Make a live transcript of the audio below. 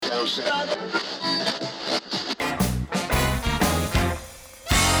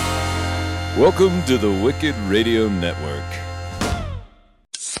Welcome to the Wicked Radio Network.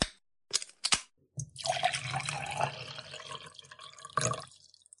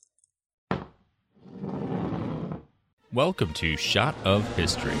 Welcome to Shot of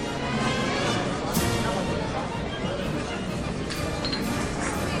History.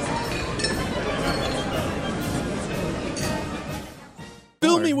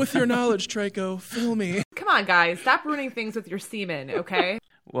 Fill me with your knowledge, Traco. Fill me. Come on, guys. Stop ruining things with your semen, okay?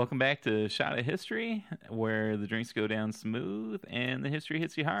 Welcome back to Shot of History, where the drinks go down smooth and the history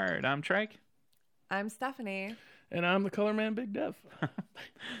hits you hard. I'm Trike. I'm Stephanie. And I'm the color man, Big Dev.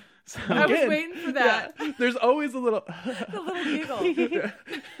 I was waiting for that. Yeah, there's always a little... The little giggle.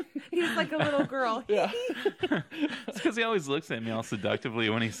 He's like a little girl. Yeah. It's because he always looks at me all seductively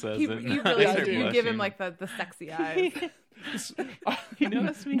when he says it. You I really start do. You give him blushing. like the sexy eyes. You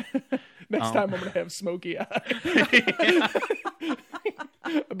notice me? Next time I'm going to have smoky eyes.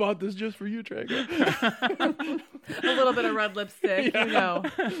 I bought this just for you, Traco. A little bit of red lipstick, you know.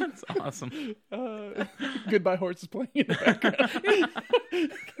 That's awesome. Goodbye Horse is playing in the background.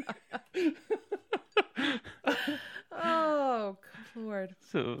 Oh, Lord.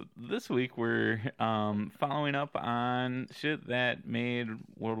 So this week we're following up on shit that made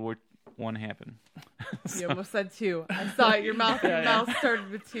World War I happen. You almost said two. I saw it. Your mouth started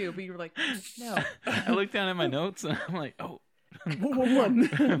with two, but you were like, no. I looked down at my notes and I'm like, oh. One.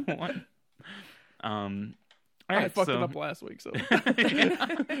 One. All I right, fucked it up last week, so.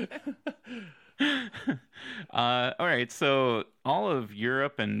 All right, so all of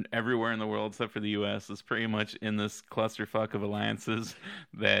Europe and everywhere in the world except for the U.S. is pretty much in this clusterfuck of alliances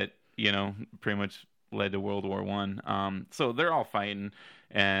that, you know, pretty much led to World War I. So they're all fighting,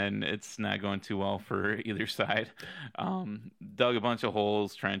 and it's not going too well for either side. Dug a bunch of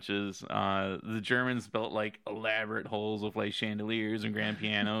holes, trenches. The Germans built like elaborate holes with like chandeliers and grand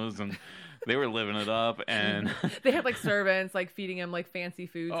pianos, and they were living it up. And they had like servants like feeding him like fancy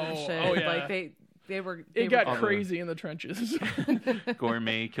foods and shit. Oh, yeah. Like they were. It got crazy in the trenches.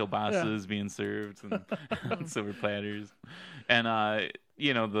 Gourmet kielbasa's being served and silver platters. And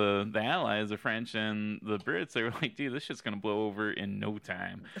you know, the Allies, the French and the Brits, they were like, dude, this shit's gonna blow over in no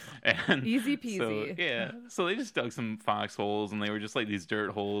time. And easy peasy. So, yeah. So they just dug some foxholes, and they were just like these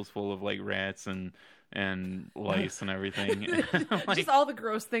dirt holes full of like rats and lice and everything. Like, just all the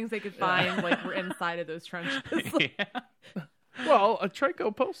gross things they could find like were inside of those trenches. yeah. Well,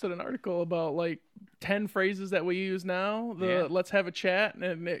 Traco posted an article about like 10 phrases that we use now. Let's have a chat,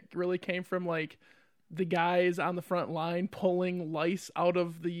 and it really came from like the guys on the front line pulling lice out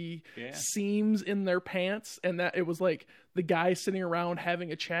of the seams in their pants, and that it was like the guy sitting around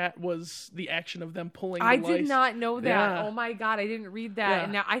having a chat was the action of them pulling the lice. Did not know that. Yeah. Oh my God, I didn't read that. Yeah.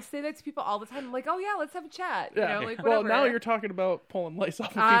 And now I say that to people all the time. I'm like, oh yeah, let's have a chat. Yeah. You know, like Well, whatever. now you're talking about pulling lice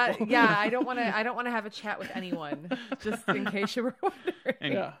off of people. Yeah, I don't want to have a chat with anyone, just in case you were wondering.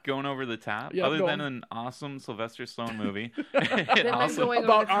 And going over the top, Yeah, other go than on. an awesome Sylvester Stallone movie, Then also going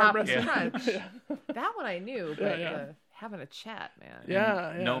about over the top arm of wrestling. French. Yeah. That one I knew, but Yeah. having a chat, man.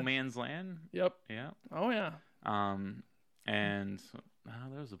 Yeah. No Man's Land. Yep. Yeah. Oh yeah. And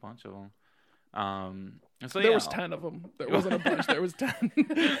there was a bunch of them. So There was 10 of them. There wasn't a bunch. There was 10.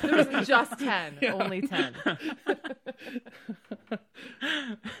 There was just 10. Only 10.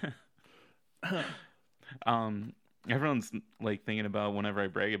 Everyone's like thinking about whenever I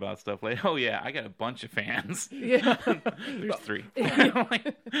brag about stuff, like, oh yeah, I got a bunch of fans. Yeah. There's 3.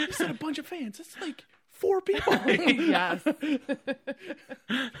 You said a bunch of fans. It's like 4 people. Yes.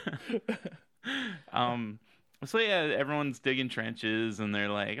 So yeah, everyone's digging trenches, and they're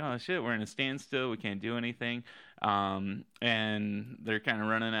like, "Oh shit, we're in a standstill. We can't do anything." And they're kind of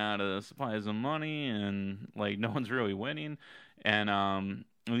running out of supplies of money, and like no one's really winning. And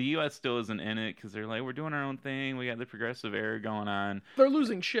the U.S. still isn't in it because they're like, "We're doing our own thing. We got the progressive era going on." They're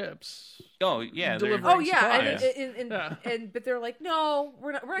losing ships. Oh yeah, Delivering Oh yeah, supplies. but they're like, no,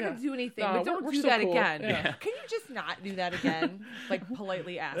 we're not going to do anything. No, but don't we're do still that cool. again. Yeah. Can you just not do that again? Like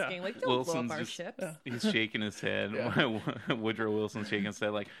politely asking, like, don't blow up our ships. He's shaking his head. Woodrow Wilson's shaking his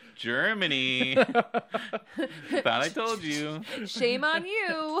head like, Germany. Thought I told you. Shame on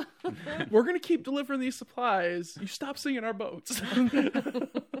you. We're gonna keep delivering these supplies. You stop singing our boats.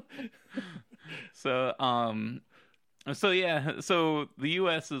 So the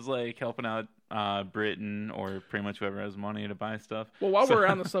U.S. is like helping out Britain or pretty much whoever has money to buy stuff. Well, while we're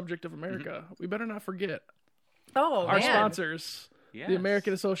on the subject of America, we better not forget our sponsors, Yes. the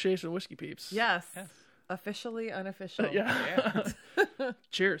American Association of Whiskey Peeps. Yes. Officially unofficial. Yeah.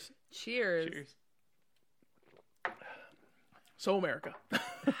 Cheers. Cheers. So America.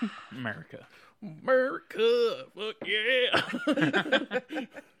 America. America. Fuck yeah.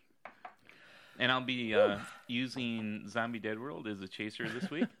 And I'll be using Zombie Dead World as a chaser this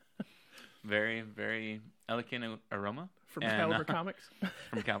week. Very, very elegant aroma. From Caliber Comics.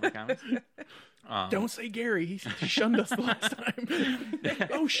 From Caliber Comics. Don't say Gary. He shunned us the last time.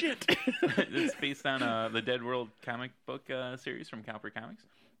 Oh, shit. It's based on the Dead World comic book series from Caliber Comics.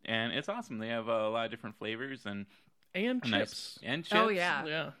 And it's awesome. They have a lot of different flavors and chips. And chips. Oh, yeah.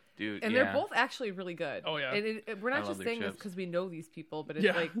 Yeah. Dude, And yeah. they're both actually really good. Oh, yeah. And we're I not love just their saying this chips. because we know these people, but it's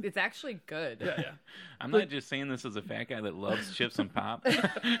Yeah. like, it's actually good. Yeah. I'm not just saying this as a fat guy that loves chips and pop.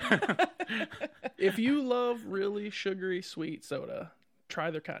 If you love really sugary sweet soda, try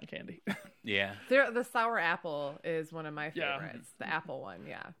their cotton candy. Yeah. The sour apple is one of my Yeah. favorites. The apple one,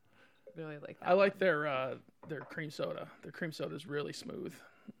 yeah. Really like that. I like their cream soda. Their cream soda is really smooth.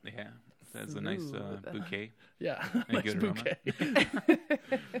 Yeah. That's a nice Smooth. bouquet. Yeah, A nice good aroma. bouquet.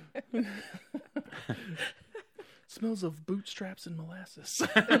 Smells of bootstraps and molasses.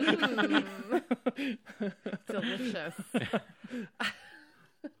 Delicious.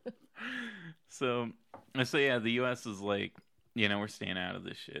 So yeah, the U.S. is like, we're staying out of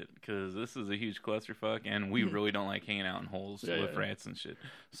this shit because this is a huge clusterfuck, and we really don't like hanging out in holes with rats and shit.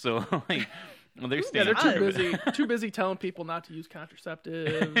 So like, they're staying. Yeah, they're out of it. too busy telling people not to use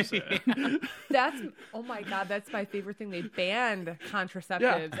contraceptives. Oh my God, that's my favorite thing. They banned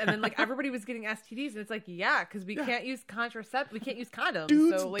contraceptives, and then like everybody was getting STDs, and it's like, yeah, because we can't use we can't use condoms.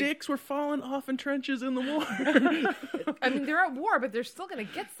 Dudes' so, like, dicks were falling off in trenches in the war. I mean, they're at war, but they're still gonna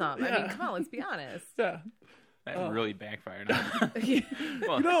get some. I Yeah. mean, come on, let's be honest. Yeah. That really backfired.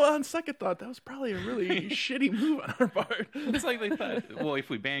 Well, On second thought, that was probably a really shitty move on our part. it's like they thought, well, if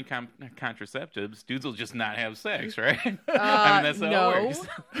we ban contraceptives, dudes will just not have sex, right? I mean, that's how no. it works.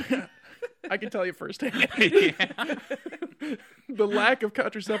 I can tell you firsthand. Yeah. The lack of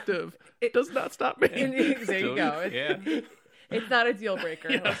contraceptive does not stop me. There you go. Yeah. It's not a deal breaker.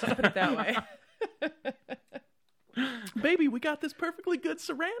 Let's just put it that way. Baby, we got this perfectly good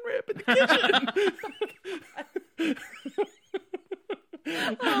saran wrap in the kitchen.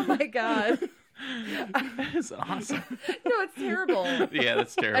 Oh my God. It's awesome. No, it's terrible. Yeah,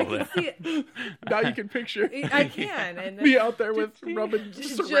 that's I terrible. can see it. Now you can picture I can. And me out there with rubbing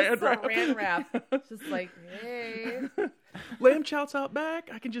just saran wrap. saran wrap. Just like, hey. Lamb chow's out back.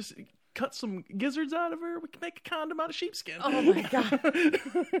 I can just cut some gizzards out of her. We can make a condom out of sheepskin. Oh my God.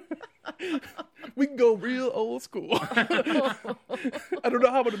 We can go real old school. I don't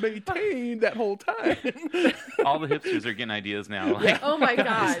know how I'm going to maintain that whole time. All the hipsters are getting ideas now. Like, Oh my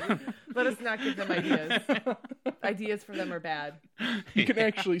God. Let us not give them ideas. Ideas for them are bad. You can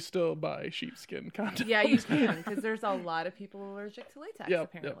actually still buy sheepskin condoms. Yeah, you can, because there's a lot of people allergic to latex, Yep,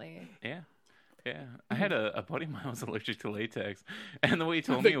 apparently. Yeah. Yeah. I had a buddy of mine who was allergic to latex, and the way he I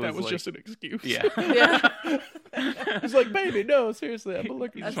told me think it that was like, just an excuse. yeah. Yeah. He's like, baby, no, seriously, I'm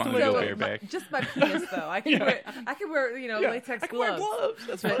allergic Just to wanted to go latex. bareback. Just my penis, though. I can wear, Yeah, latex I can wear gloves. gloves.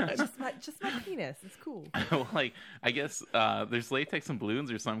 That's But fine. just my penis. It's cool. Well, like, I guess there's latex and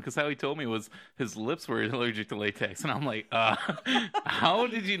balloons or something, because how he told me was his lips were allergic to latex. And I'm like, how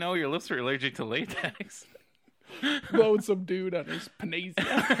did you know your lips were allergic to latex? Blowing some dude on his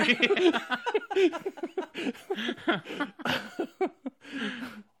panacea.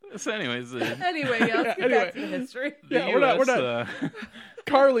 So anyways, Anyway, yeah, let's get back to the history. the Yeah, we're US, not-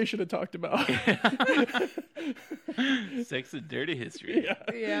 Carly should have talked about. sex and dirty history.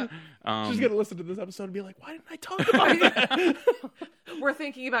 Yeah. She's gonna listen to this episode and be like, "Why didn't I talk about that?" We're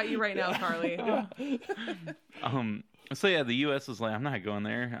thinking about you right now, Carly. So yeah, the U.S. was like, I'm not going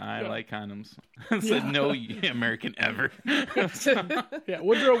there. I Yeah. like condoms. Said no American ever. Yeah,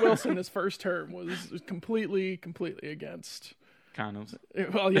 Woodrow Wilson, his first term, was completely against. Condoms.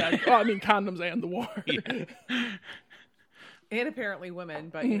 Well, yeah, I mean condoms and the war. Yeah. And apparently women,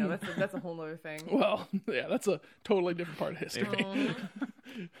 but that's a whole other thing. Well, yeah, that's a totally different part of history.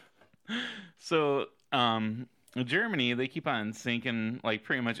 So, Germany, they keep on sinking, like,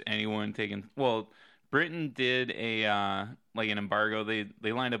 pretty much anyone taking... Well, Britain did an embargo.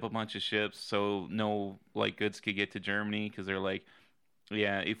 They lined up a bunch of ships so no, like, goods could get to Germany, because they're like,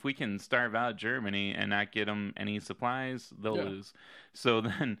 yeah, if we can starve out Germany and not get them any supplies, they'll lose. So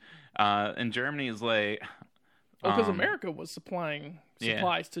then, and Germany is like... Well, because America was supplying Yeah.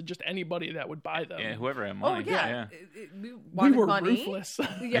 supplies to just anybody that would buy them. Yeah, whoever had Oh money. yeah, We we wanted were money. ruthless.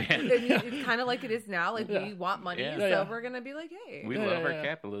 Yeah, I mean, it's kind of like it is now. Like Yeah. we want money, Yeah. so Yeah. we're gonna be like, hey, We Yeah, love our yeah.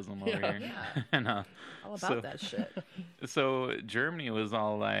 capitalism over here. Yeah. And, all about so- that shit. So Germany was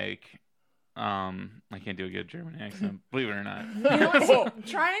all like, I can't do a good German accent, believe it or not. You know what?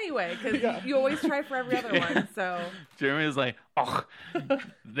 Try anyway, because you always try for every other one. So Germany is like, oh,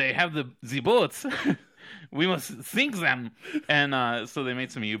 they have the boats. We must sink them. And so they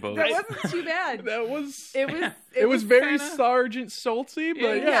made some U-boats. that wasn't too bad. That was It was very kinda... Sergeant Schultzy,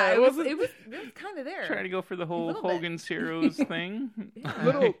 but yeah, it was kind of there. Trying to go for the whole Hogan's Heroes thing.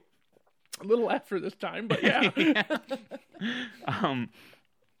 a little after this time, but yeah.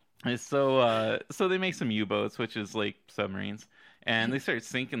 So they make some U-boats, which is like submarines, and they start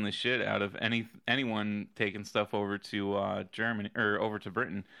sinking the shit out of anyone taking stuff over to Germany or over to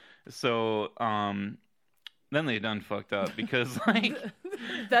Britain. So then they done fucked up because like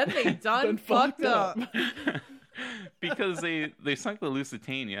then they done fucked up. Because they sunk the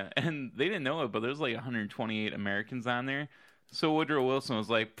Lusitania and they didn't know it, but there's like 128 Americans on there. So Woodrow Wilson was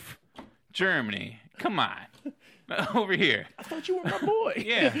like, Germany, come on. Over here. I thought you were my boy.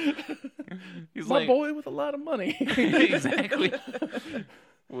 Yeah. He's my like, boy with a lot of money. Exactly.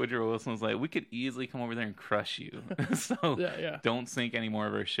 Woodrow Wilson was like, we could easily come over there and crush you. So don't sink any more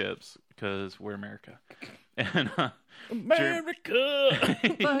of our ships because we're America. And America.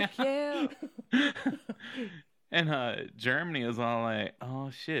 Fuck yeah. And Germany is all like,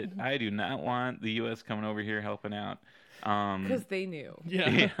 oh shit, I do not want the U.S. coming over here helping out. Because they knew.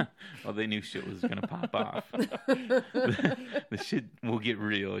 Yeah. Well, they knew shit was going to pop off. The shit will get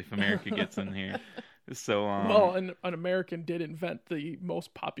real if America gets in here. So, well, and an American did invent the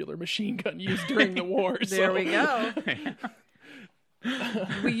most popular machine gun used during the war. There we go.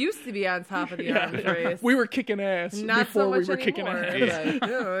 We used to be on top of the arms race. We were kicking ass Not before so much we were kicking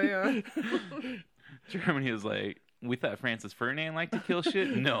anymore. ass. Germany is like, we thought Francis Ferdinand liked to kill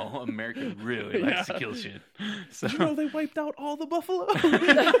shit. No, America really likes to kill shit. So, did you know they wiped out all the buffalo?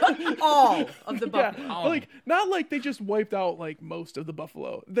 All of the buffalo. Yeah, like not like they just wiped out like most of the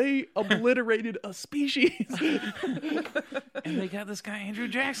buffalo. They obliterated a species. And they got this guy Andrew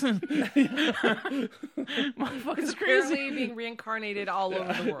Jackson. Motherfucker's crazy. Apparently being reincarnated all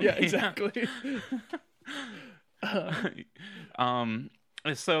over the world. Yeah, exactly.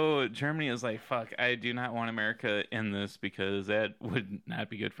 So Germany is like, fuck, I do not want America in this because that would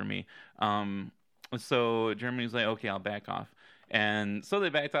not be good for me. So Germany's like, okay, I'll back off. And so they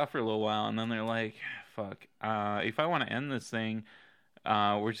backed off for a little while, and then they're like, fuck, if I want to end this thing,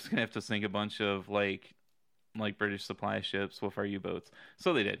 we're just going to have to sink a bunch of like British supply ships with our U-boats.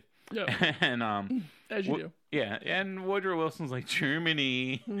 So they did. Yeah. And as you do. Yeah, and Woodrow Wilson's like,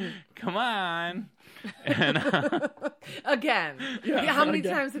 Germany, come on. And again. Yeah, how many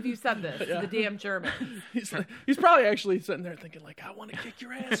times have you said this to the damn Germans? He's probably actually sitting there thinking like, I want to kick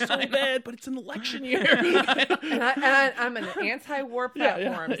your ass so bad, but it's an election year. and I'm an anti-war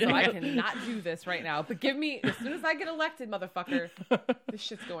platform, so I cannot do this right now. But give me, as soon as I get elected, motherfucker, this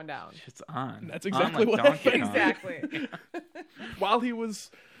shit's going down. Shit's on. That's exactly on what Donkey happened. Kong. Exactly. While he was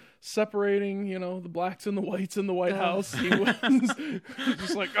separating, the blacks and the whites in the White House, he was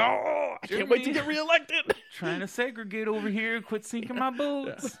just like, oh, I can't wait to get reelected. Trying to segregate over here, quit sinking my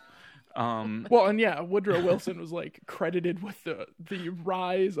boats. Yeah. Well, and Woodrow Wilson was like credited with the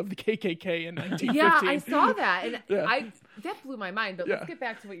rise of the KKK in 1915. Yeah, I saw that, and that blew my mind. But let's get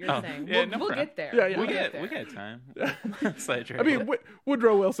back to what you're saying. We'll get there. Yeah, we got time. I mean,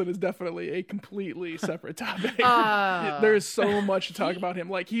 Woodrow Wilson is definitely a completely separate topic. There's so much to talk about him.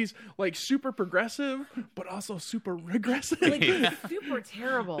 Like he's like super progressive, but also super regressive. Like he's super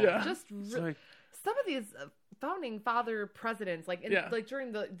terrible. Yeah. Just some of these founding father presidents, like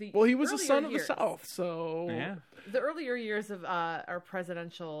during the well, he was a son years, of the South, so the earlier years of our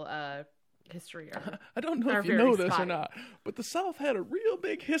presidential history. I don't know if you know this or not, but the South had a real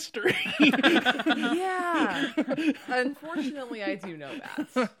big history. Yeah, unfortunately, I do know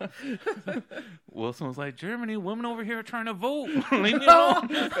that. Wilson was like, Germany, women over here are trying to vote. Leave me alone.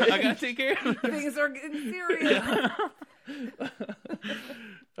 I gotta take care of this. Things are getting serious.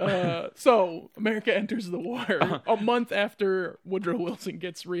 So America enters the war a month after Woodrow Wilson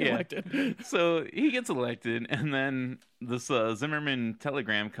gets reelected. Yeah. So he gets elected, and then this Zimmerman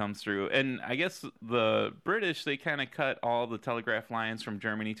telegram comes through, and I guess the British, they kind of cut all the telegraph lines from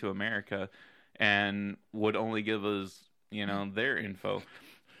Germany to America and would only give us, their info.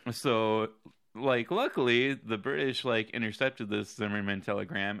 So luckily the British intercepted this Zimmerman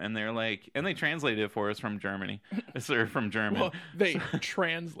telegram, and they're like, and they translated it for us from Germany, or from German. Well, they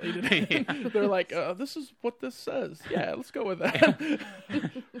translated it. They're like, this is what this says. Yeah, let's go with that.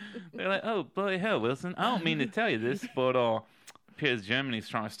 They're like, oh boy, hell, Wilson, I don't mean to tell you this, but appears Germany's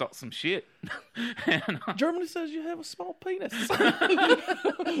trying to start some shit. Germany says you have a small penis.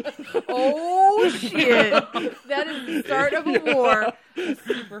 Oh shit! That is the start of a war.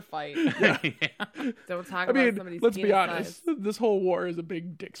 Super fight. Yeah. Don't talk I about mean, somebody's let's be penis honest. size. This whole war is a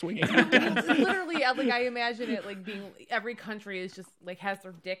big dick swinging. Literally, like I imagine it like being every country is just like has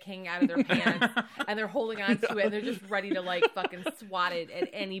their dick hanging out of their pants and they're holding on to it and they're just ready to like fucking swat it at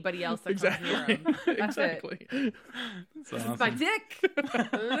anybody else that comes near them. That's Exactly. it. That's This awesome. is my dick.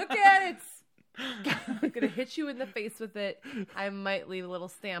 Look at it. I'm gonna hit you in the face with it. I might leave a little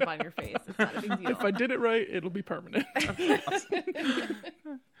stamp on your face. It's not a big deal. If I did it right, it'll be permanent.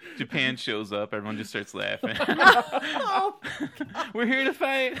 Japan shows up. Everyone just starts laughing. Oh We're here to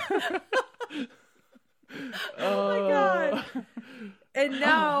fight. my god! And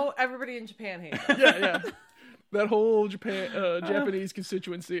now everybody in Japan hates us. Yeah. That whole Japanese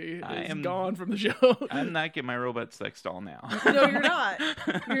constituency is gone from the show. I'm not getting my robot sex doll now. No, you're not.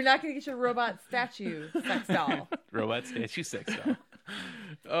 You're not gonna get your robot statue sex doll. Robot statue sex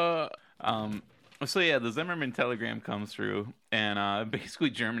doll. So yeah, the Zimmerman telegram comes through, and basically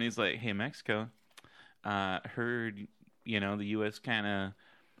Germany's like, "Hey, Mexico, heard the U.S. kind of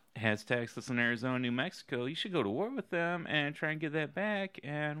has Texas and Arizona, New Mexico. You should go to war with them and try and get that back,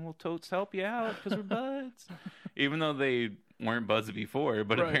 and we'll totes help you out because we're buds." Even though they weren't buds before,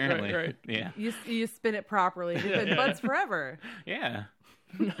 but apparently, right. yeah, You spin it properly. They've been buds forever. yeah.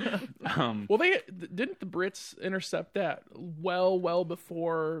 Well, didn't the Brits intercept that well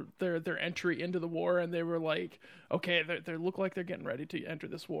before their entry into the war, and they were like, okay, they look like they're getting ready to enter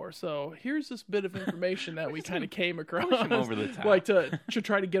this war. So here's this bit of information that we kind of came across, them over the top. like to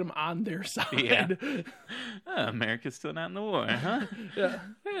try to get them on their side. Yeah. America's still not in the war, huh? Yeah.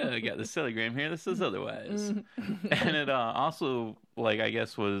 I got this telegram here that says otherwise. And it also, I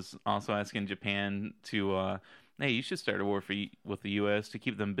guess, was also asking Japan to, hey, you should start a war with the U.S. to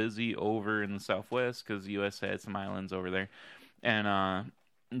keep them busy over in the Southwest because the U.S. had some islands over there. And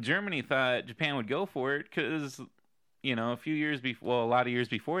Germany thought Japan would go for it because, a lot of years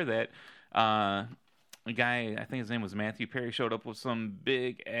before that, a guy, I think his name was Matthew Perry, showed up with some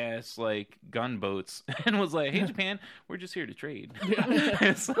big ass gunboats and was like, "Hey, Japan, we're just here to trade."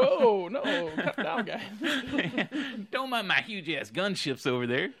 Yeah. So, Whoa, no, cut down, guys. don't mind my huge ass gunships over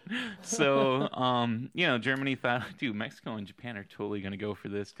there. So, Germany thought, dude, Mexico and Japan are totally going to go for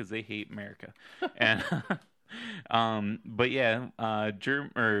this because they hate America. And but yeah,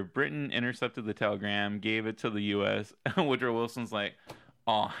 Britain intercepted the telegram, gave it to the U.S. Woodrow Wilson's like,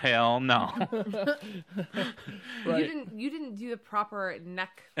 "Oh, hell no." Right. You didn't do the proper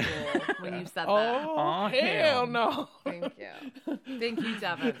neck roll when you said that. Oh, hell no. Thank you. Thank you,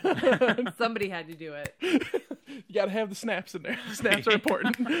 Devin. Somebody had to do it. You got to have the snaps in there. The snaps are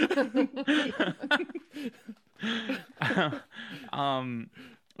important.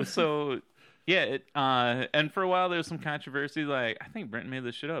 So yeah, and for a while there was some controversy. I think Britain made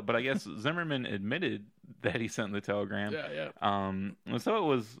this shit up, but I guess Zimmerman admitted that he sent the telegram. Yeah. So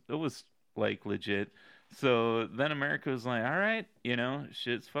it was legit. So then America was like, all right,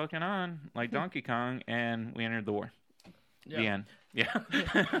 shit's fucking on, like Donkey Kong, and we entered the war. Yeah. The end.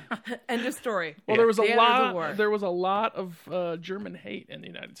 Yeah. End of story. Well, there was The end of the war. There was a lot of German hate in the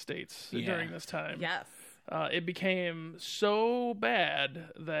United States during this time. Yes. It became so bad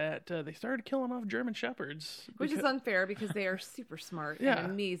that they started killing off German shepherds. Which is unfair because they are super smart Yeah.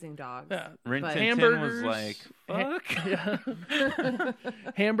 and amazing dogs. Yeah. Rin But- Tin Tin Hamburgers. was like, fuck. Yeah.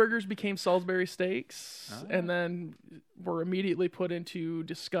 Hamburgers became Salisbury steaks, Oh. and then were immediately put into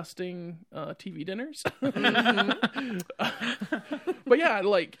disgusting TV dinners. But yeah,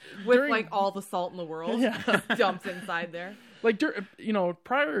 With during, all the salt in the world Yeah. dumped inside there.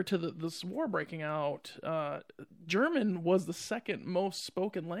 prior to this war breaking out, German was the second most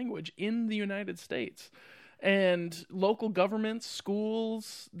spoken language in the United States. And local governments,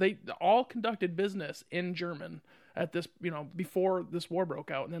 schools, they all conducted business in German at this, before this war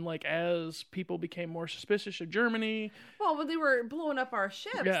broke out. And then as people became more suspicious of Germany. Well, when they were blowing up our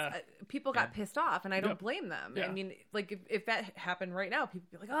ships, Yeah. People got pissed off, and I don't Yep. blame them. Yeah. I mean, if that happened right now, people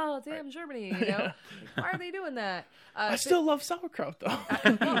would be like, "Oh, damn Germany!" Why are they doing that? I still love sauerkraut, though.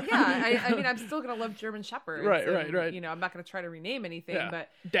 Well, yeah. I mean, I'm still gonna love German Shepherds. Right. I'm not gonna try to rename anything, Yeah. but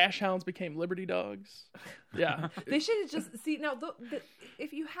Dash hounds became Liberty dogs. Yeah. they should have just now.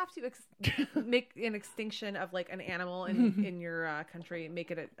 If you have to make an extinction of an animal in your country,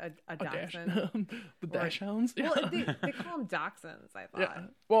 make it a dachshund. The dash hounds. Yeah. Well, they call them dachshunds. I thought. Yeah.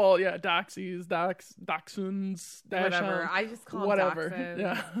 Well, yeah, doxies, dachshunds, dash Whatever. hounds, I just call them whatever. dachshunds.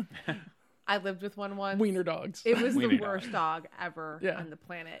 Yeah. I lived with one once. Wiener dogs. It was Wiener the dog. worst dog ever Yeah. on the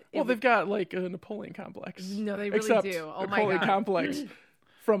planet. Well, they've got a Napoleon complex. No, they really Except do. Oh my Napoleon God. complex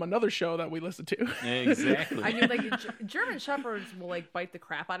from another show that we listened to. Exactly. I mean, like German shepherds will like bite the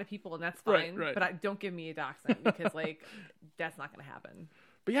crap out of people, and that's fine. Right. But don't give me a dachshund because like that's not going to happen.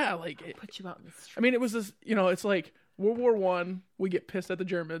 But yeah, like Put you out in the street. I mean, it was this. It's like World War One. We get pissed at the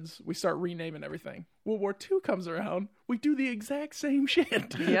Germans. We start renaming everything. World War II comes around. We do the exact same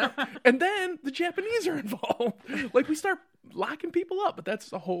shit. Yep. And then the Japanese are involved. Like we start locking people up, but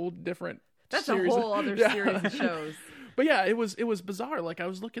that's a whole different. That's series a whole other series of shows. But yeah, it was bizarre. Like I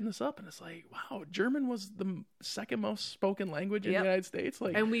was looking this up, and it's like, wow, German was the second most spoken language in the United States.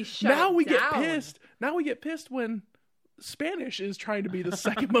 Like, and we shut now we down. get pissed. Now we get pissed when Spanish is trying to be the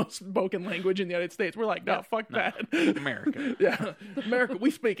second most spoken language in the United States. We're like, no, fuck that. America. Yeah, America.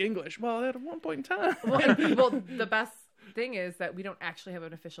 We speak English. Well, at one point in time, Well, the best thing is that we don't actually have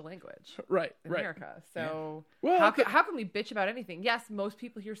an official language right, in right. America. So Well, how can we bitch about anything? Yes, most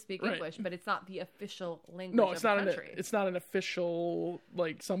people here speak Right. English, but it's not the official language No, of it's the not country. it's not an official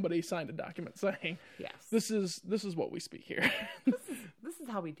like somebody signed a document saying Yes. this is what we speak here. This is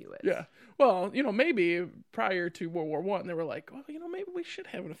how we do it. Yeah. Well, maybe prior to World War One, they were like, well, maybe we should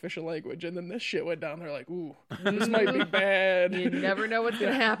have an official language. And then this shit went down. They're like, ooh, this might be bad. You never know what's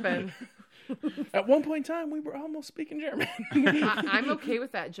going to happen. At one point in time, we were almost speaking German. I'm okay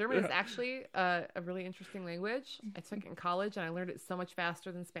with that. German is actually a really interesting language. I took it in college, and I learned it so much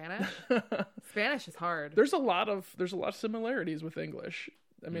faster than Spanish. Spanish is hard. There's a lot of similarities with English.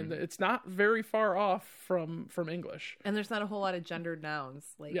 I mean, it's not very far off from English. And there's not a whole lot of gendered nouns.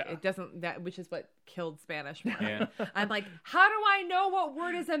 Like it doesn't which is what killed Spanish. Yeah. I'm like, how do I know what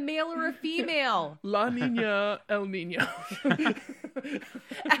word is a male or a female? La niña, el niño.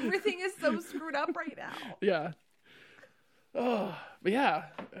 Everything is so screwed up right now. Yeah. Oh, but yeah,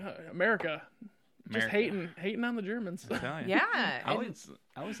 America. Just America. hating on the Germans. I tell ya. Yeah.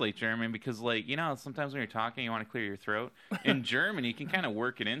 I always like German because, like, sometimes when you're talking, you want to clear your throat. In German, you can kind of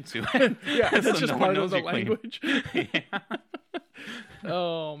work it into it. Yeah, that's So just no one part of knows the you're clean. language. Yeah.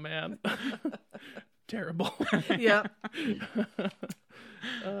 Oh man, terrible. Yeah.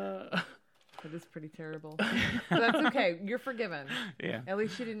 It is pretty terrible. But that's okay. You're forgiven. Yeah. At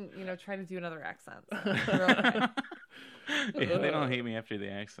least you didn't, try to do another accent. So you're okay. Yeah, they don't hate me after the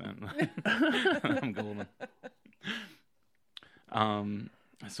accent. I'm golden.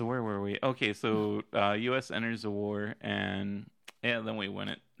 So where were we? Okay, so U.S. enters the war, and then we win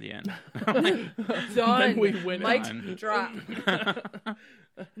at the end. Done. Then we win. Mic Done. drop.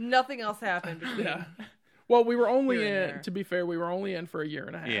 Nothing else happened. Yeah. Well, we were only Here and in. there. To be fair, we were only in for a year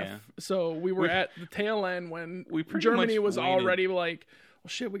and a half. Yeah. So we were at the tail end when We pretty Germany much was waited. already like, well,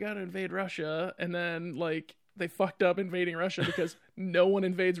 shit, we got to invade Russia, and then like they fucked up invading Russia because no one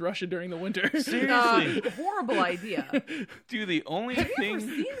invades Russia during the winter. Seriously, Horrible idea. dude, the only Have you thing. ever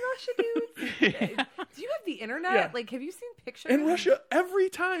seen Russia, dude? Do you have the internet? Yeah. Like, have you seen pictures? In Russia, every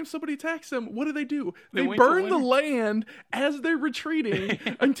time somebody attacks them, what do? They wait till burn the winter. land as they're retreating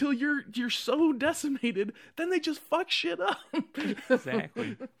until you're so decimated. Then they just fuck shit up.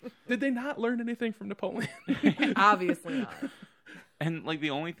 Exactly. Did they not learn anything from Napoleon? Obviously not. And like the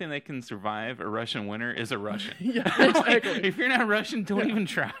only thing that can survive a Russian winter is a Russian. Yeah, exactly. If you're not Russian, don't even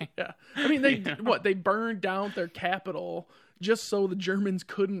try. Yeah, I mean they burned down their capital just so the Germans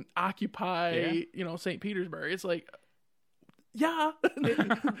couldn't occupy St. Petersburg. It's like, yeah,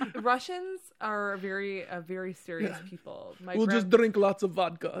 Russians are a very serious people. we'll just drink lots of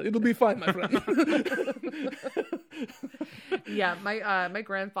vodka. It'll be fine, my friend. Yeah, my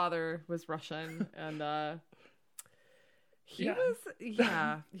grandfather was Russian, and he Yeah. was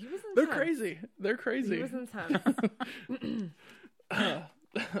intense. They're crazy. They're crazy. He was intense.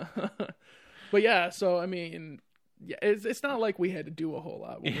 But yeah, so I mean, yeah, it's not like we had to do a whole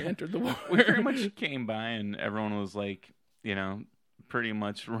lot when we entered the war. We pretty much came by and everyone was like, pretty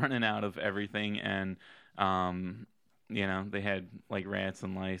much running out of everything, and they had like rats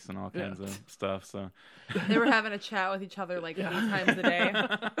and lice and all kinds of stuff. So They were having a chat with each other like 8 times a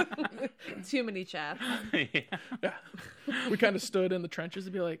day. Too many chats. yeah. Yeah. We kind of stood in the trenches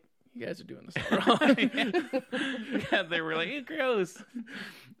and be like, you guys are doing this all wrong. Yeah, they were like, "Ew, gross,"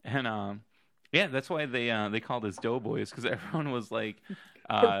 and that's why they called us doughboys, because everyone was like.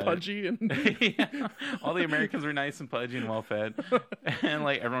 Pudgy and Yeah, all the Americans were nice and pudgy and well fed, and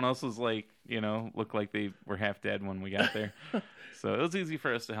like everyone else was like, looked like they were half dead when we got there. So it was easy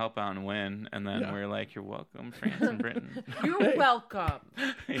for us to help out and win, and then we were like, "You're welcome, France and Britain." You're welcome.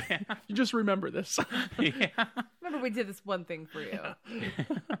 Yeah, you just remember this. yeah. Remember, we did this one thing for you.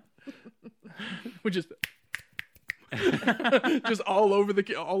 We just just all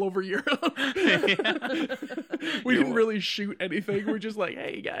over Europe. We didn't really shoot anything. We're just like,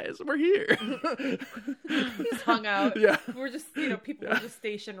 hey guys, we're here. Just hung out. Yeah. We're just, people were just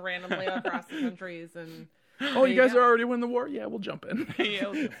stationed randomly across the countries, and oh, you guys are already winning the war? Yeah, we'll jump in.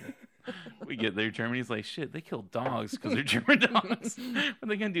 Yeah. We get there, Germany's like, shit, they kill dogs because they're German dogs. What are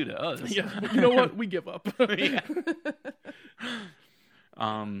they gonna do to us? Yeah, you know what? We give up. Yeah.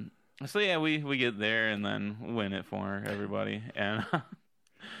 So yeah, we get there and then win it for everybody, and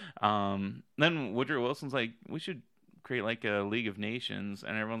then Woodrow Wilson's like, we should create like a League of Nations,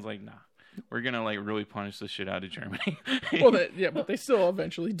 and everyone's like, nah, we're gonna like really punish the shit out of Germany. Well, but they still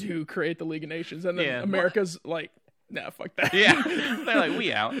eventually do create the League of Nations, and then America's like, nah, fuck that. Yeah, they're like,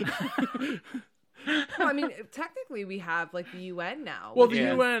 we out. Well, I mean, technically, we have like the UN now. Well, the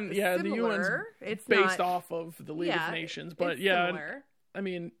UN, the UN's it's based off of the League of Nations, but similar. I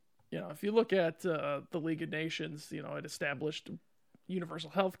mean, if you look at the League of Nations, it established universal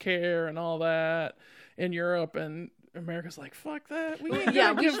health care and all that in Europe, and America's like, fuck that. We ain't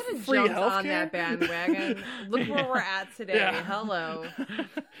gonna give free jumped health on care. that bandwagon. Look where we're at today. Yeah. Hello.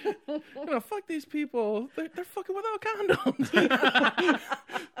 Fuck these people. They're fucking without condoms. I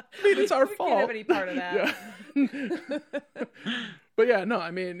mean, it's our fault. We can't have any part of that. Yeah. But yeah, no,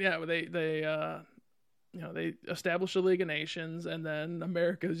 I mean, yeah, they established the League of Nations, and then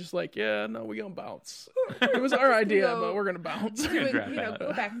America's just like, yeah, no, we're gonna bounce. It was our idea, but we're gonna bounce.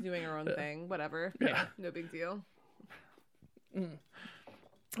 Go back to doing our own thing. Whatever. Yeah, no big deal.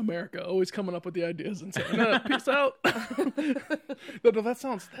 America always coming up with the ideas and saying, "Peace out." No, that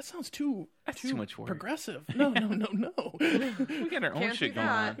sounds too much work. Progressive. No. We got our own shit going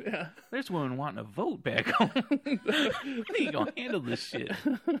on. Yeah. There's women wanting to vote back home. How you gonna handle this shit?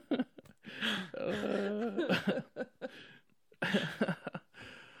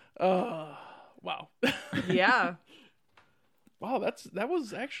 Wow. Yeah. Wow, that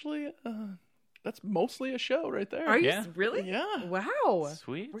was actually that's mostly a show right there. Are you really? Yeah. Wow.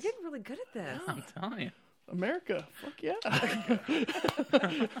 Sweet. We're getting really good at this. I'm telling you. America, fuck yeah. I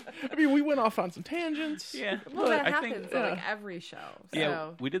mean, we went off on some tangents. Yeah. Well, that happens on like every show. So.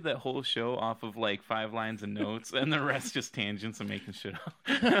 Yeah, we did that whole show off of like 5 lines of notes, and the rest just tangents and making shit up.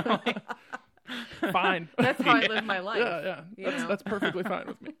 Fine. That's how I live my life. Yeah. That's perfectly fine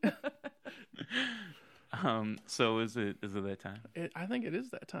with me. So is it that time? I think it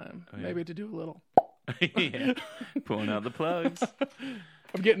is that time. Oh, yeah. Maybe to do a little. Yeah. Pulling out the plugs.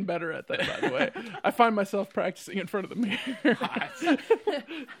 I'm getting better at that, by the way. I find myself practicing in front of the mirror. I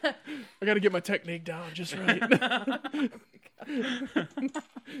got to get my technique down just right.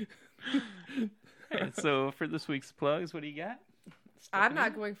 Right, so for this week's plugs, what do you got? I'm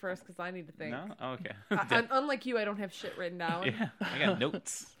not going first because I need to think. No? Oh, okay. Unlike you, I don't have shit written down. Yeah, I got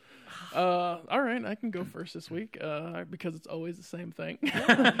notes. All right, I can go first this week because it's always the same thing.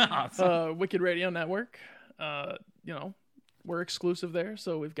 Awesome. Wicked Radio Network. We're exclusive there,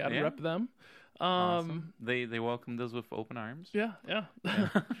 so we've got to rep them. Awesome. They welcomed us with open arms. Yeah.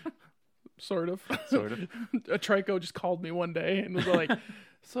 Sort of. A Trico just called me one day and was like,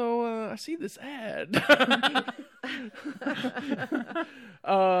 so I see this ad.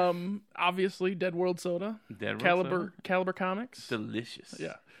 Obviously Dead World Soda. Caliber Comics. Delicious.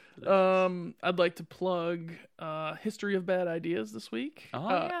 Yeah. I'd like to plug History of Bad Ideas this week. Oh,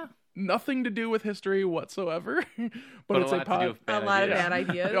 yeah. Nothing to do with history whatsoever, but it's a lot of bad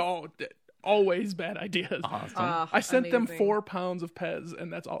ideas. Always bad ideas. Awesome. I sent them 4 pounds of Pez,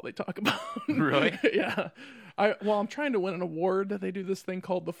 and that's all they talk about. Really? Yeah. I'm trying to win an award. They do this thing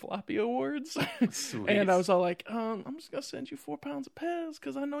called the Floppy Awards. Sweet. And I was all like, I'm just going to send you 4 pounds of Pez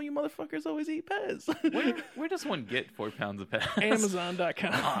because I know you motherfuckers always eat Pez. Where does one get 4 pounds of Pez?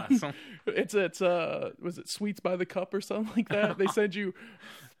 Amazon.com. Awesome. It's was it Sweets by the Cup or something like that? They send you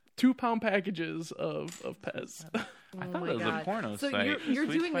 2-pound packages of Pez. I thought it was a porno so site. you're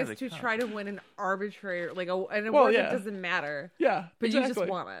doing this to try to win an arbitrary, an award that doesn't matter. Yeah, but exactly. you just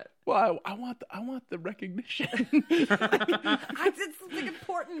want it. Well, I want the recognition. I did something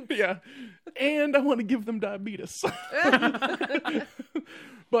important. Yeah, and I want to give them diabetes.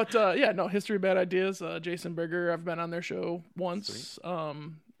 But History of Bad Ideas. Jason Brigger, I've been on their show once.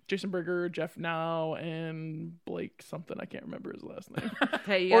 Sweet. Jason Brigger, Jeff Now, and Blake something. I can't remember his last name.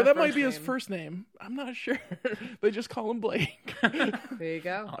 Hey, or that might be his first name. I'm not sure. They just call him Blake. There you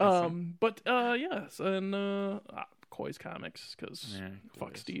go. Awesome. Yes, and Koi's Comics, because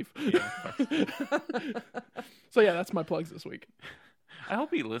fuck Steve. Yeah, fuck Steve. So yeah, that's my plugs this week. I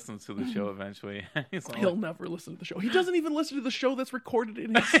hope he listens to the show eventually. He'll never listen to the show. He doesn't even listen to the show that's recorded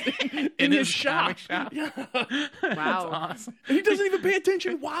in his in his shop. Yeah. Wow. That's awesome. And he doesn't even pay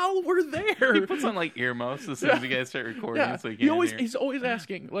attention while we're there. He puts on like earmuffs as soon as you guys start recording, Yeah. so he can't hear. He's always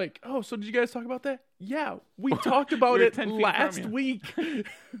asking, like, "Oh, so did you guys talk about that?" Yeah, we talked about We're it 10 feet last from you. week.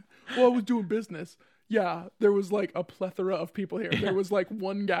 Well, I was doing business. Yeah, there was like a plethora of people here. There was like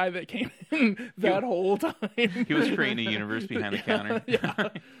one guy that came in that whole time. He was creating a universe behind the counter. Yeah.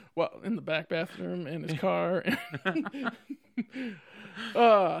 Well, in the back bathroom, in his car.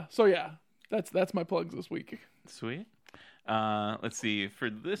 So yeah, that's my plugs this week. Sweet. Let's see. For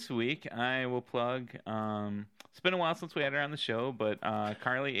this week, I will plug. It's been a while since we had her on the show, but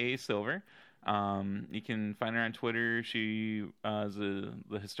Carly A. Silver. You can find her on Twitter. She is the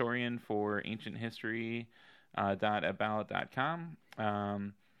historian for ancient history .about.com.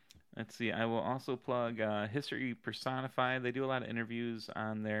 Let's see. I will also plug History Personified. They do a lot of interviews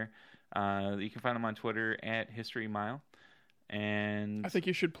on there. You can find them on Twitter at History Mile. And I think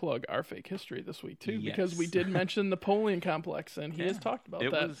you should plug Our Fake History this week too, because we Yes. did mention Napoleon Complex, and he has talked about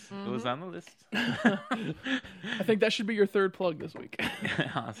it that. It was on the list. I think that should be your third plug this week.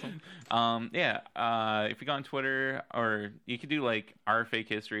 Awesome. If you go on Twitter, or you could do like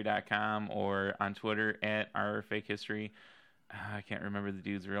ourfakehistory.com or on Twitter at ourfakehistory. I can't remember the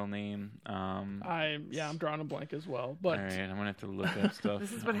dude's real name. I'm drawing a blank as well. But all right, I'm gonna have to look up stuff.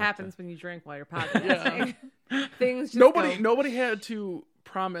 This is what happens when you drink while you're podcasting. Things just nobody had to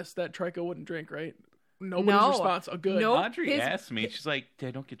promise that Trico wouldn't drink, right? Nobody's No. responsible. Oh, good. Nope. Audrey asked me. She's like,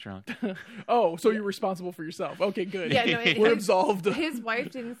 "Dad, don't get drunk." Oh, so you're responsible for yourself. Okay, good. Yeah, no, We're absolved. His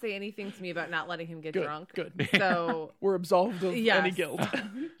wife didn't say anything to me about not letting him get Good, drunk. good. So We're absolved of Yes. any guilt.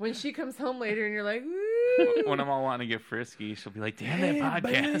 when she comes home later and you're like, "Woo." When I'm all wanting to get frisky, she'll be like, "Damn that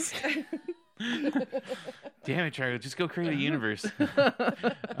podcast! Damn it, Charlie! Just go create a universe."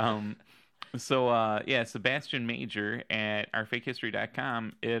 Sebastian Major at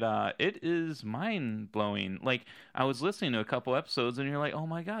ourfakehistory.com. It is mind blowing. Like, I was listening to a couple episodes, and you're like, "Oh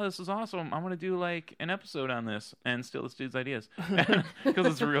my god, this is awesome! I'm gonna do like an episode on this," and steal this dude's ideas because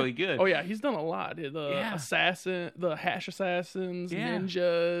it's really good. Oh yeah, he's done a lot. The Hash Assassins, Yeah.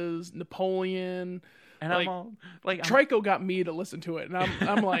 Ninjas, Napoleon. And like, I'm all like, Trico got me to listen to it, and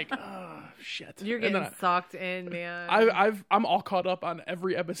I'm like, oh shit. You're And getting then sucked in, man. I'm all caught up on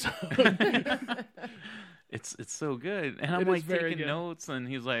every episode. It's so good, and I'm It is like very taking good. notes, and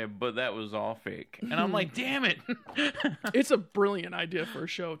he's like, "But that was all fake," and I'm like, "Damn it!" It's a brilliant idea for a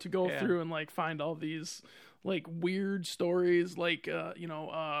show to go Yeah. through and like find all these like weird stories, like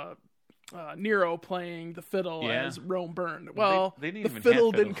Nero playing the fiddle Yeah. as Rome burned. Well, they didn't the even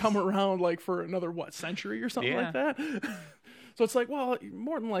fiddle have didn't fiddles. come around like for another century or something like that. So it's like, well,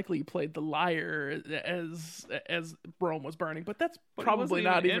 more than likely he played the lyre as Rome was burning, but that's But it probably wasn't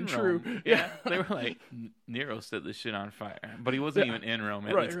not even in true. Rome. Yeah, they were like, Nero set this shit on fire, but he wasn't Yeah. even in Rome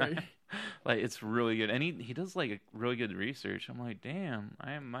at Right, the time. right. Like, it's really good, and he does like a really good research. I'm like, damn,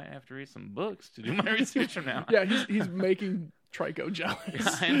 I might have to read some books to do my research from now. Yeah, he's making Trico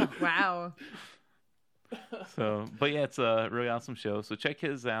jealous. I know. Wow. So, but yeah, it's a really awesome show. So check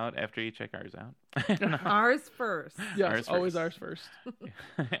his out after you check ours out. Ours first. Yes, Ours always first. ours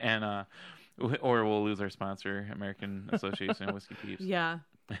first. And or we'll lose our sponsor, American Association of Whiskey Thieves. Yeah.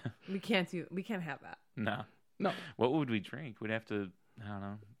 We can't have that. No. No. What would we drink? We'd have to, I don't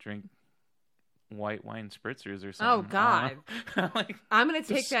know, drink white wine spritzers or Oh something. God. Like, I'm gonna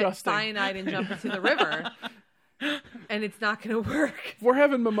take that Disgusting. cyanide and jump into the river. And it's not gonna work. If we're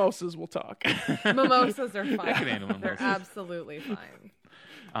having mimosas, we'll talk. Mimosas are fine. I can handle They're mimosas. absolutely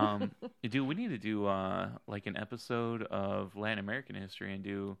fine. we need to do like an episode of Latin American history and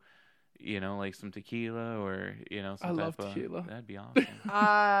do, like some tequila or some I love type of- tequila. That'd be awesome.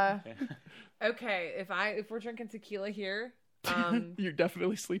 Okay, if we're drinking tequila here, You're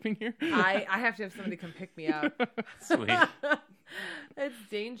definitely sleeping here. I have to have somebody come pick me up. Sweet. It's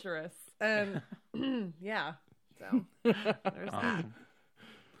dangerous. Yeah. So there's that. Awesome.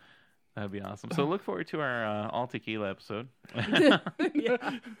 That'd be awesome. So look forward to our all tequila episode. Yeah.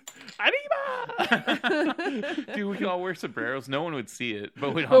 Arriba! Dude, we could all wear sombreros. No one would see it,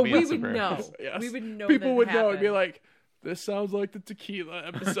 but we'd all But be we in would sombreros. know. Yes. We would know. People that would know and be happened. like, this sounds like the tequila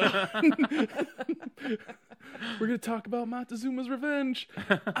episode. We're going to talk about Montezuma's revenge.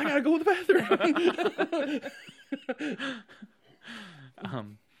 I got to go to the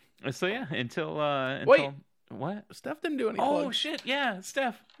bathroom. So yeah, until Wait. what? Steph didn't do any Oh plugs. shit! Yeah,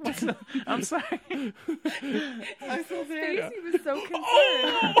 Steph. I'm sorry. I'm still Face, he was so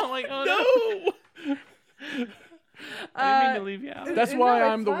concerned. I'm like, oh no! I didn't mean to leave you out. That's No, why it's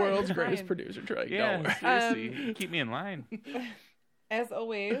I'm the fine, world's it's greatest fine. producer, Trey. Don't Yeah, worry. seriously, keep me in line. As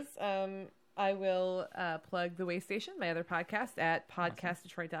always, I will plug The Way Station, my other podcast, at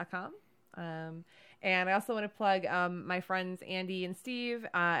podcastdetroit.com. And I also want to plug my friends Andy and Steve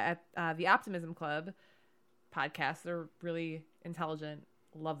at the Optimism Club podcast. They're really intelligent.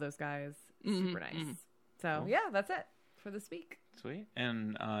 Love those guys. Super nice. So, Cool. yeah, that's it for this week. Sweet.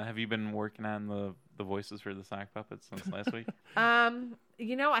 And have you been working on the voices for the sock puppets since last week? I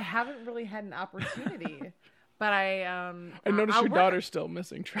haven't really had an opportunity. But I noticed I'll your work- daughter's still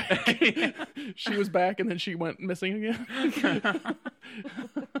missing track. She was back and then she went missing again.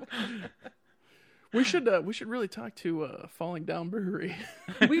 We should really talk to Falling Down Brewery.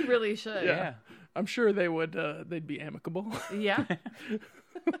 We really should. Yeah. I'm sure they would. They'd be amicable. Yeah.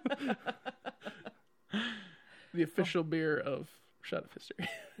 The official beer of Shot of History.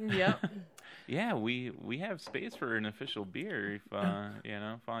 Yep. Yeah, we have space for an official beer if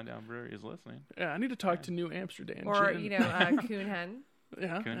Falling Down Brewery is listening. Yeah, I need to talk to New Amsterdam. Or, Gin. Coon Hen.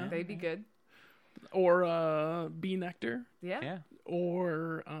 Yeah, Coon yeah. Hen. They'd be good. Or Bee Nectar. Yeah. Yeah.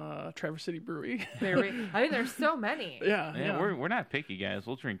 Or Traverse City Brewery. There's so many. Yeah, Yeah, we're not picky guys.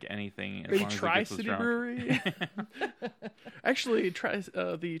 We'll drink anything as Maybe long as it Tri gets us City drunk. Brewery. Actually,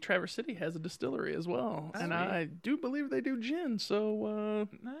 the Traverse City has a distillery as well, and sweet. I do believe they do gin. So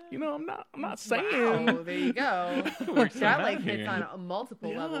I'm not saying. Wow, there you go. Works That out like here. hits on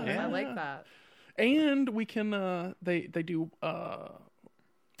multiple Yeah. levels. Yeah. I like that. And we can they do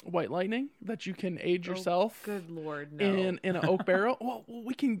White Lightning that you can age yourself. Good Lord, no. In an oak barrel. Well,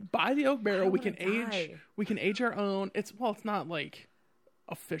 we can buy the oak barrel. I'm We can gonna age. die. We can age our own. It's not like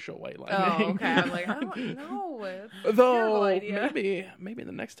official White Oh, Lightning. okay. I'm like, I don't know. It's a terrible Though idea. maybe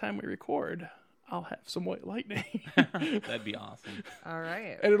the next time we record, I'll have some White Lightning, That'd be awesome. All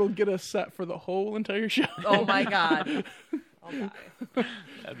right. and it'll get us set for the whole entire show. Oh my God. I'll die.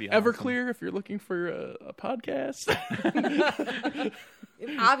 That'd be awesome. Everclear, if you're looking for a podcast.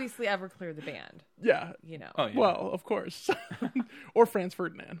 Obviously, Everclear the band. Yeah. Oh yeah. Well, of course. Or Franz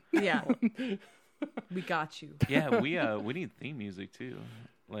Ferdinand. Yeah. We got you. Yeah, we need theme music too,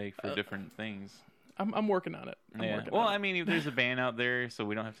 like for different things. I'm working on it. Well, I mean, if there's a band out there, so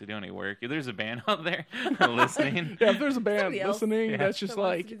we don't have to do any work. If there's a band out there listening, yeah, if there's a band Somebody else. listening Yeah. that's just That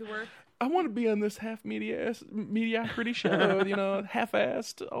wants like, to do the work. I want to be on this half mediocrity show,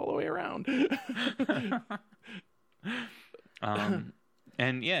 half-assed all the way around.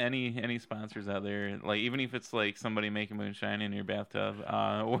 And yeah, any sponsors out there, like even if it's like somebody making moonshine in your bathtub,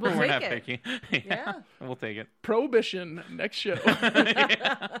 we're take not it. picky. Yeah. We'll take it. Prohibition next show.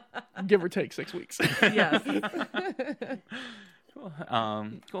 Give or take 6 weeks. Yes. Cool.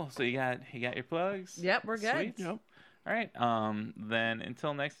 Cool. So you got your plugs. Yep, we're good. Sweet. Yep. All right. Then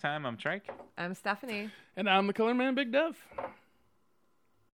until next time, I'm Trike. I'm Stephanie. And I'm the Color Man, Big Dev.